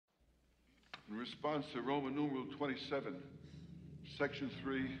In response to Roman numeral 27, section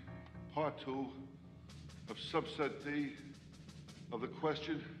 3, part 2 of subset D of the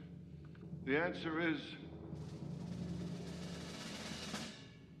question, the answer is...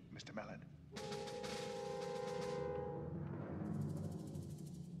 Mr. Mellon.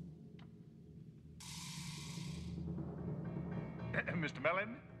 Mr.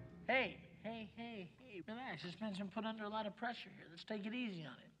 Mellon? Hey, relax. This man's been put under a lot of pressure here. Let's take it easy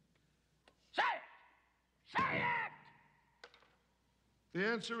on him. Say it! Say it! The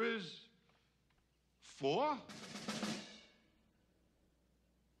answer is 4?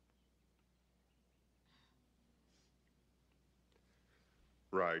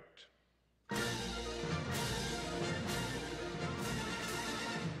 Right.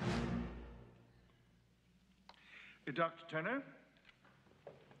 Dr. Turner?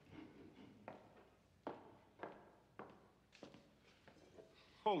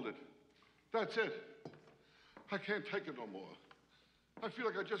 Hold it. That's it. I can't take it no more. I feel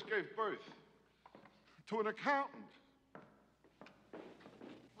like I just gave birth to an accountant.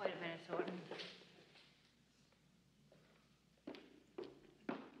 Wait a minute, Thornton.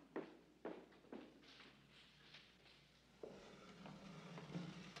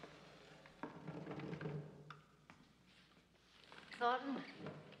 Thornton,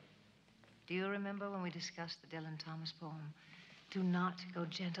 do you remember when we discussed the Dylan Thomas poem? Do not go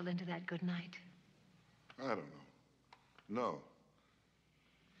gentle into that good night. I don't know. No.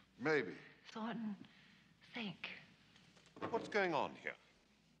 Maybe. Thornton, think. What's going on here?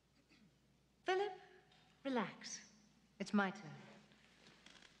 Philip, relax. It's my turn.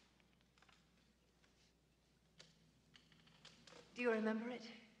 Do you remember it?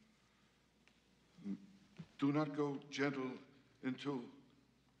 Do not go gentle into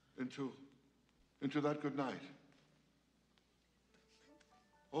that good night.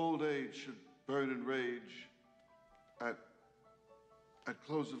 Old age should burn in rage at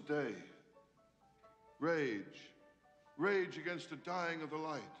close of day. Rage against the dying of the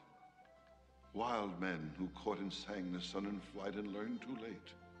light. Wild men who caught and sang the sun in flight and learned too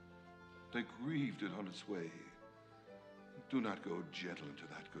late. They grieved it on its way. Do not go gentle into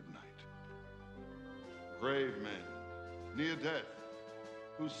that good night. Brave men, near death,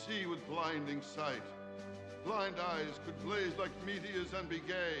 who see with blinding sight. Blind eyes could blaze like meteors and be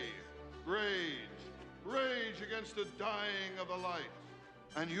gay. Rage against the dying of the light.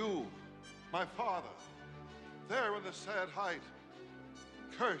 And you, my father, there in the sad height,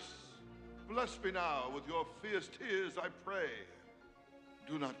 curse, bless me now with your fierce tears, I pray.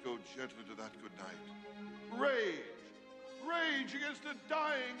 Do not go gentle into that good night. Rage against the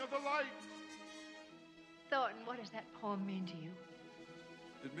dying of the light. Thornton, what does that poem mean to you?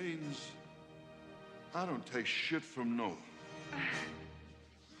 It means I don't take shit from no one.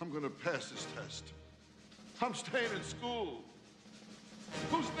 I'm gonna pass this test. I'm staying in school.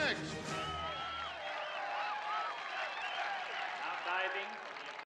 Who's next? Now diving